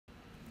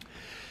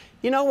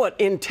You know what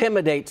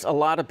intimidates a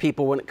lot of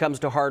people when it comes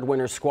to hard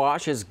winter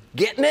squash is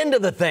getting into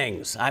the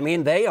things. I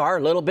mean, they are a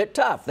little bit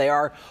tough. They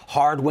are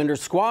hard winter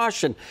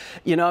squash, and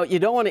you know, you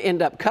don't want to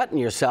end up cutting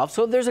yourself.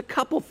 So there's a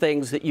couple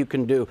things that you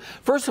can do.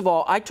 First of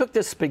all, I took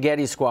this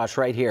spaghetti squash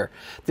right here.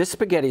 This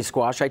spaghetti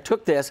squash, I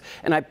took this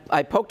and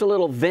I poked a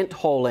little vent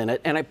hole in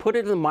it and I put it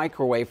in the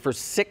microwave for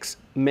 6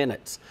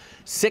 minutes.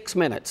 6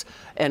 minutes,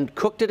 and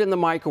cooked it in the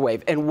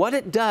microwave. And what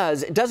it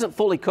does, it doesn't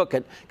fully cook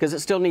it because it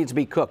still needs to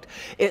be cooked.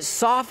 It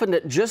softened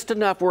it just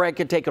enough where I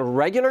could take a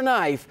regular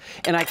knife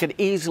and I could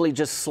easily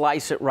just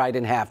slice it right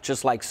in half,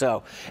 just like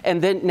so.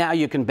 And then now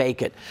you can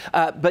bake it.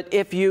 But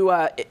if you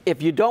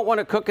don't want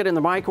to cook it in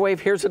the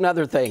microwave, here's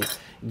another thing.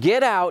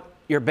 Get out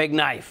your big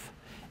knife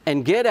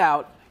and get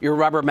out your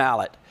rubber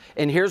mallet.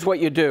 And here's what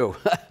you do.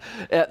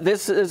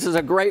 This is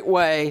a great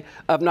way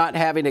of not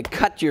having to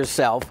cut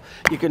yourself.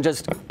 You can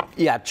just,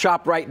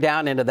 chop right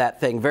down into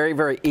that thing very,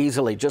 very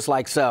easily, just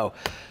like so.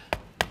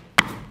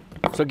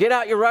 So get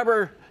out your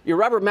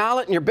rubber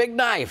mallet and your big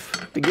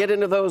knife to get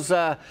into those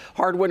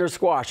hard winter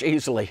squash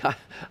easily.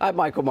 I'm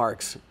Michael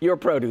Marks, your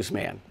produce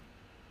man.